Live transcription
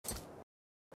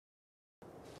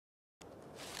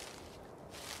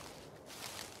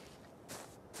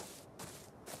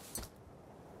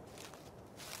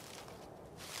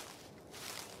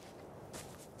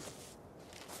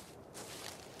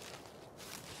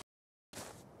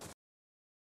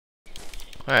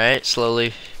Alright,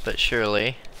 slowly but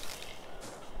surely,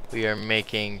 we are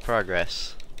making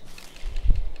progress.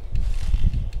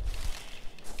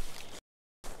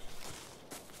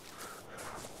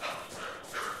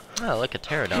 Oh, look, a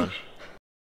pterodon.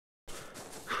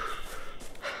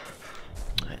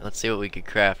 Alright, let's see what we could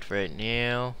craft right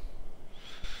now.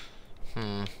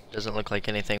 Doesn't look like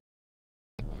anything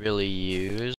really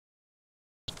used.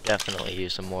 Definitely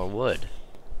use some more wood.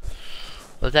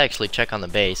 Let's actually check on the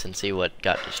base and see what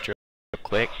got destroyed real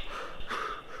quick.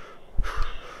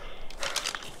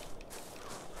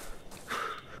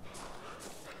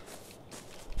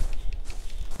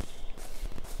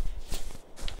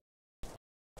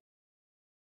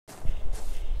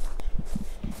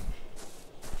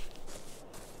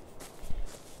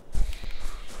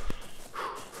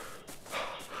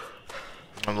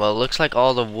 Well, it looks like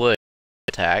all the wood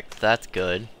attacked. That's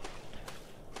good.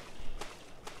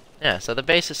 Yeah, so the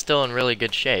base is still in really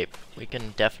good shape. We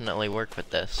can definitely work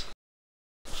with this.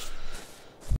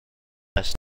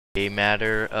 Just a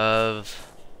matter of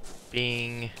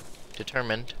being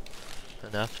determined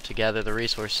enough to gather the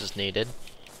resources needed.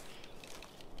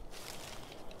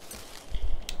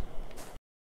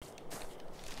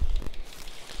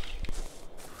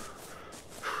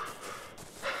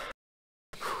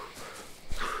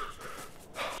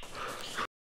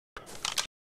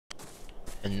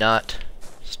 And not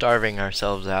starving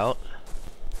ourselves out.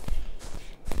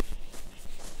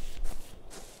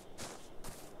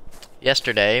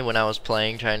 Yesterday, when I was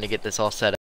playing, trying to get this all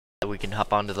set up, so we can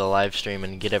hop onto the live stream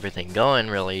and get everything going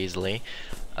really easily.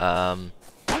 Well,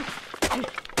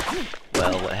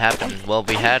 what happened? Well,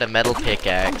 we had a metal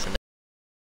pickaxe and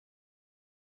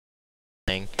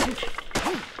everything,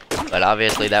 but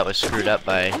obviously that was screwed up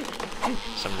by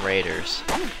some raiders.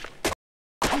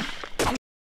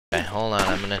 Okay, hold on,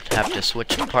 I'm gonna have to switch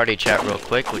to party chat real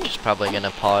quick, which is probably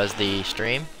gonna pause the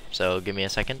stream, so give me a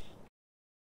second.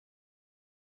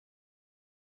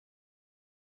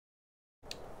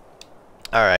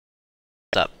 Alright,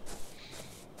 what's up?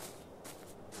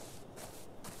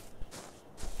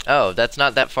 Oh, that's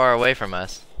not that far away from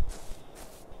us.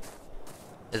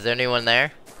 Is there anyone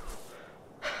there?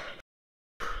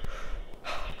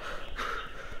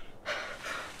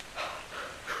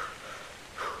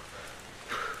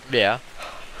 Yeah.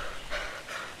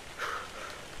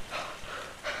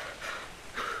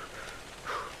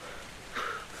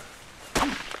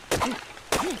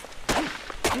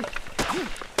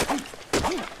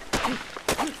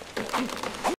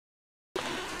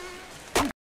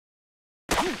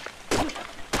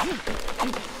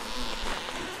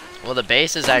 Well, the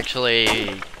base is actually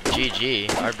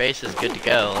GG. Our base is good to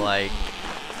go. Like,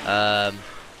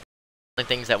 only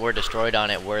things that were destroyed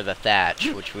on it were the thatch,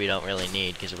 which we don't really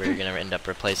need because we're gonna end up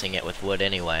replacing it with wood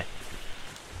anyway.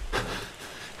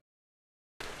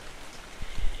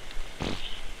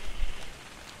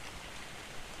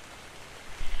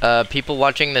 People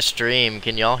watching the stream,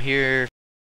 can y'all hear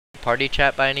party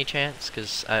chat by any chance?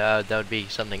 Because that would be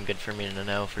something good for me to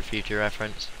know for future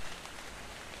reference.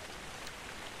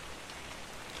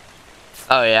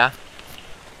 Oh yeah?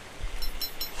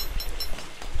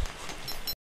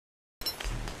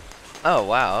 Oh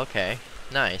wow, okay.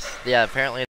 Nice. Yeah,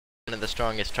 apparently one of the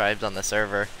strongest tribes on the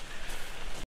server.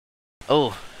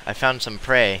 Oh, I found some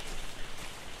prey.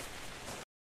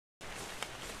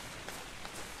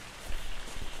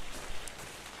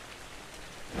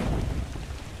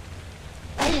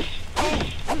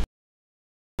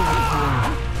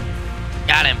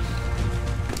 Got him!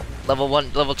 Level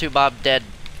 1, level 2 Bob dead.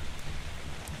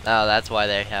 Oh, that's why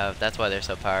they're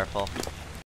so powerful.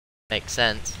 Makes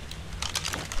sense.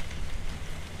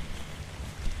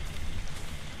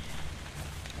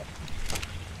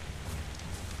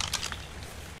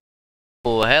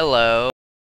 Oh, hello.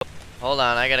 Hold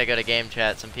on, I gotta go to game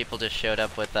chat. Some people just showed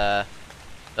up with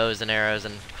bows and arrows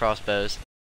and crossbows.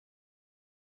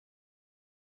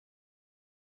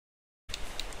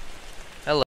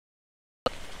 Hello.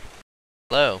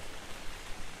 Hello.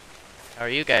 How are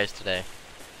you guys today?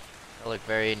 I look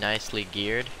very nicely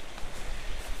geared.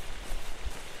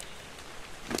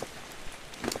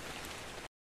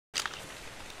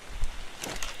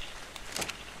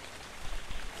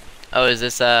 Oh, is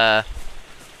this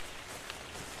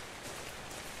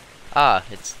Ah,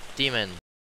 it's Demon.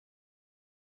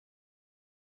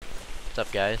 What's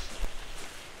up, guys?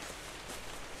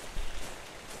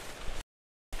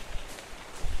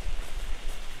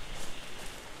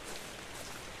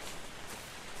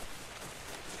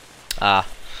 Ah.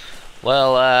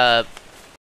 Well,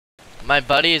 my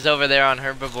buddy is over there on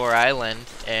Herbivore Island,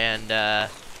 and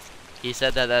he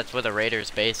said that that's where the Raiders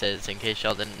base is, in case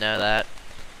y'all didn't know that.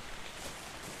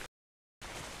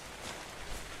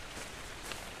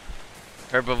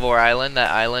 Herbivore Island, that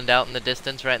island out in the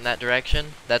distance right in that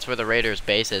direction. That's where the Raiders'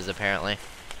 base is, apparently.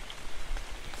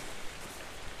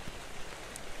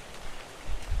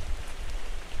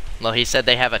 Well, he said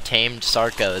they have a tamed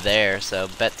Sarco there, so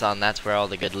bets on that's where all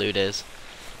the good loot is.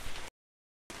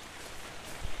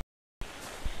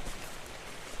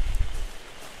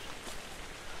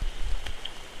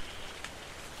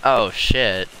 Oh,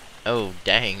 shit. Oh,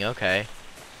 dang, okay.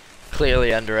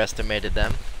 Clearly underestimated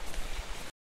them.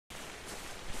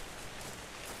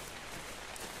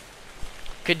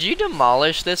 Could you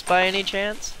demolish this by any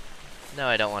chance? No,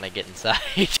 I don't want to get inside.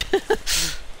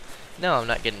 No, I'm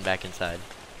not getting back inside.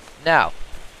 No.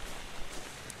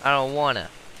 I don't wanna.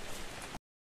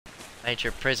 I ain't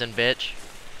your prison, bitch.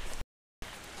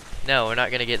 No, we're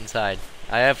not gonna get inside.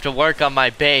 I have to work on my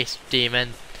base,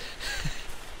 demon.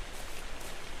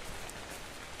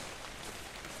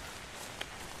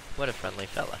 What a friendly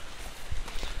fella.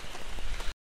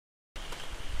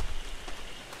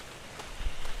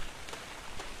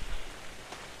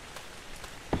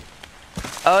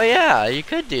 Oh yeah, you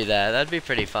could do that. That'd be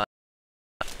pretty fun.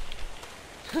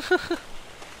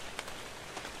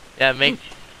 Yeah, make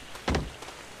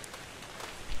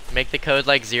the code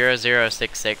like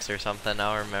 0066 or something,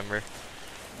 I'll remember.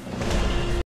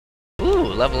 Ooh,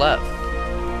 level up.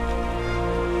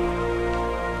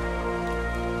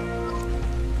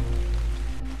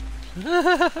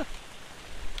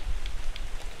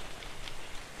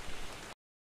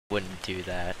 Wouldn't do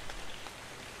that.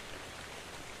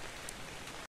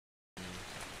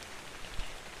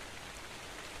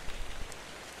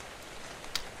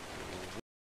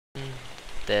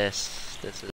 This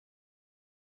is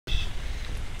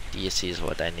DSC is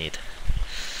what I need.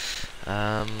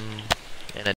 And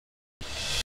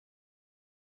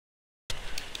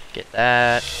get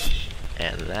that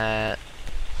and that.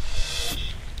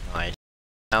 I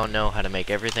now know how to make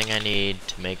everything I need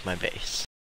to make my base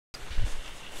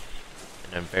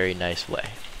in a very nice way.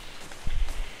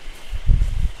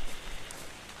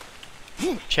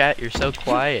 Chat, you're so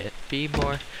quiet. Be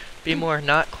more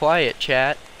not quiet,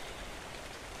 chat.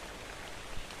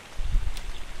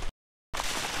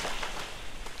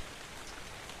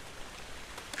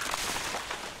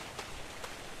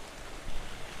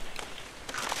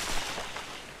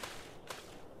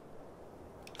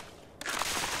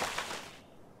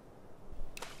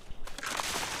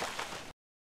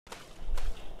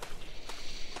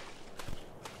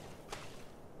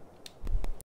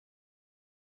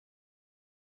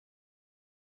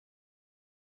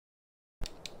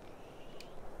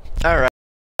 Alright.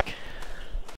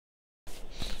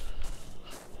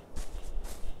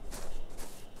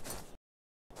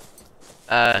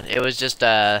 It was just,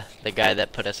 the guy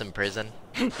that put us in prison.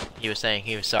 He was saying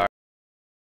he was sorry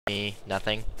for me,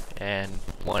 nothing, and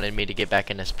wanted me to get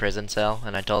back in his prison cell,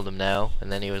 and I told him no,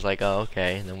 and then he was like, oh,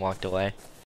 okay, and then walked away.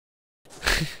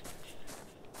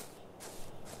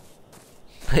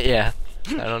 Yeah,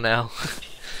 I don't know.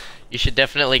 You should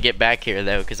definitely get back here,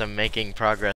 though, because I'm making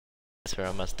progress. We're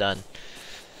almost done.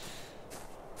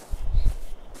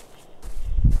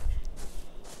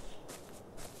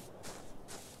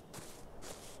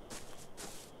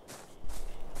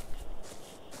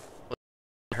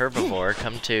 Herbivore,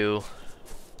 come to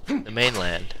the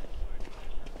mainland.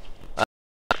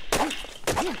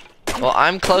 Well,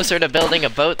 I'm closer to building a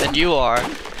boat than you are.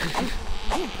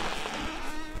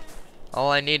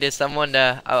 All I need is someone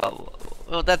to.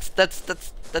 Well, that's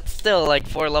still like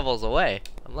 4 levels away.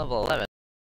 I'm level 11.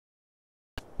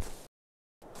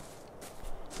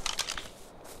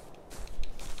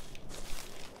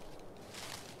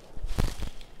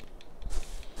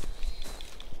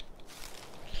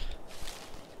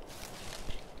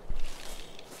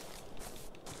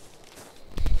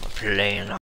 Playing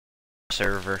on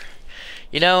server.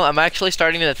 You know, I'm actually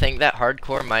starting to think that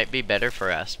hardcore might be better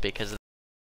for us because.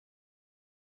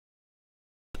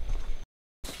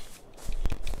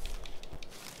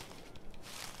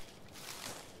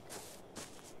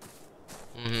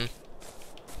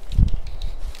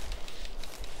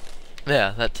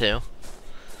 Yeah, that too.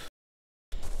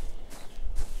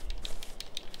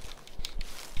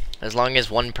 As long as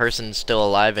one person's still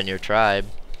alive in your tribe,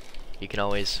 you can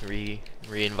always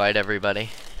re-invite everybody.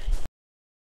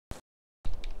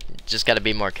 Just gotta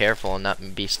be more careful and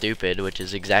not be stupid, which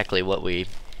is exactly what we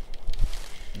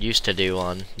used to do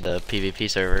on the PvP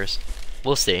servers.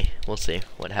 We'll see. We'll see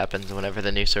what happens whenever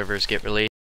the new servers get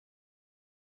released.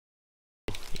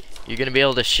 You're gonna be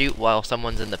able to shoot while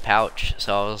someone's in the pouch,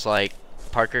 so I was like,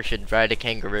 Parker should ride a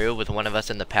kangaroo with one of us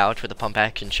in the pouch with a pump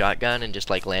action shotgun and just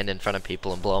like land in front of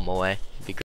people and blow them away. It'd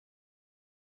be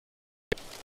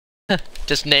great.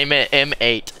 Just name it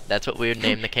M8. That's what we would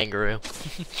name the kangaroo.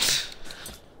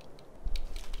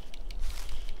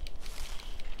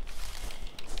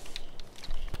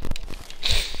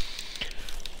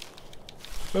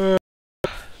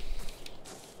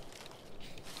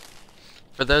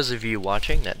 For those of you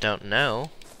watching that don't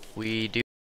know, we do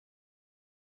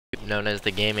known as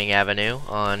the Gaming Avenue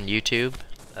on YouTube.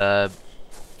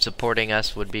 Supporting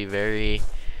us would be very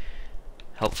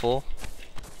helpful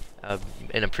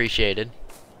and appreciated.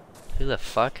 Who the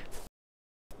fuck?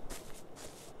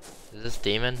 Is this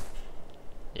Demon?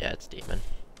 Yeah, it's Demon.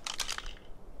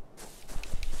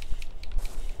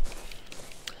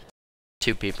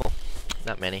 Two people.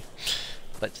 Not many.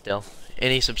 But still.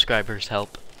 Any subscribers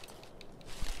help.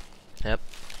 Yep.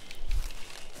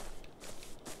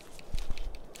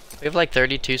 We have like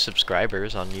 32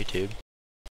 subscribers on YouTube.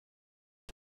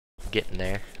 Getting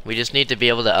there. We just need to be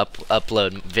able to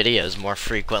upload videos more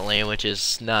frequently, which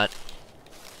is not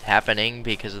happening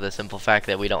because of the simple fact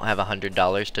that we don't have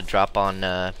 $100 to drop on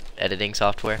editing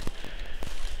software.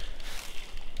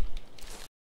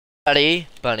 Bunny,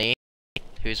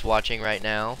 who's watching right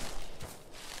now.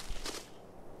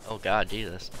 Oh god,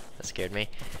 Jesus, that scared me.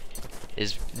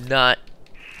 Is not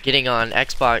getting on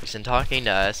Xbox and talking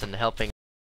to us and helping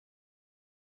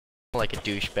like a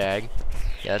douchebag.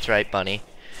 Yeah, that's right, Bunny.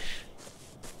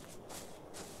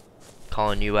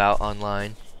 Calling you out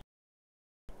online.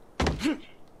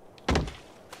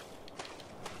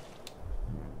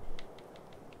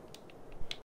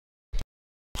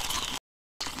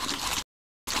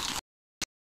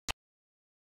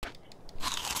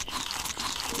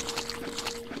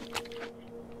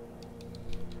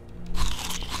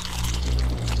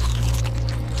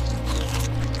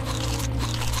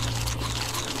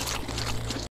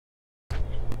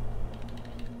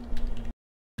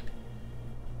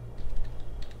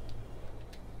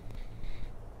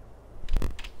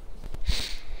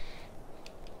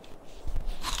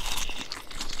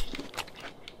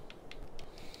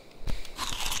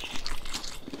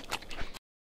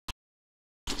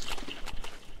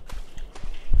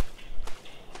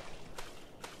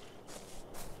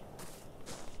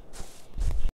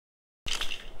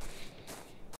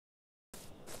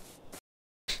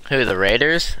 Who, the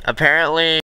Raiders?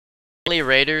 Apparently,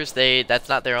 Raiders, that's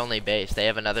not their only base. They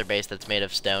have another base that's made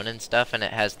of stone and stuff, and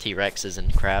it has T-Rexes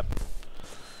and crap.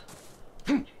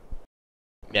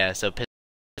 Yeah, so piss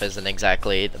isn't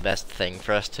exactly the best thing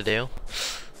for us to do.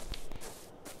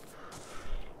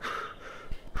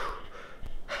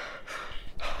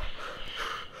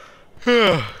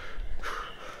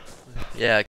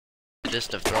 Yeah,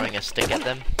 just of throwing a stick at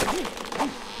them.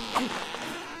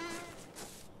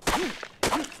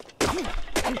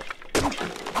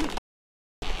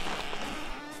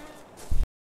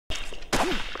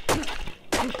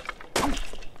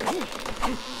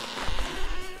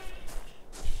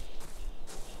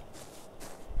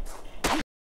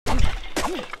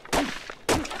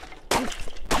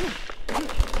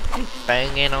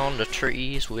 Banging on the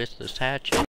trees with this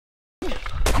hatchet.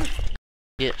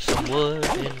 Get some wood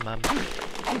in my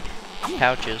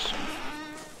pouches.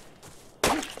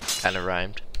 Kinda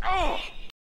rhymed.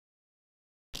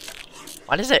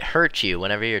 Why does it hurt you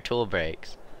whenever your tool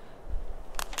breaks?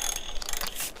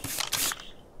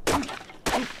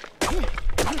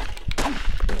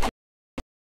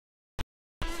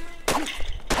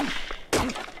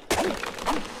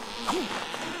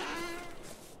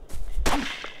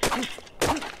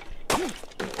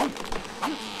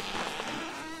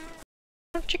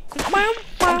 Wow,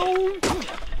 wow.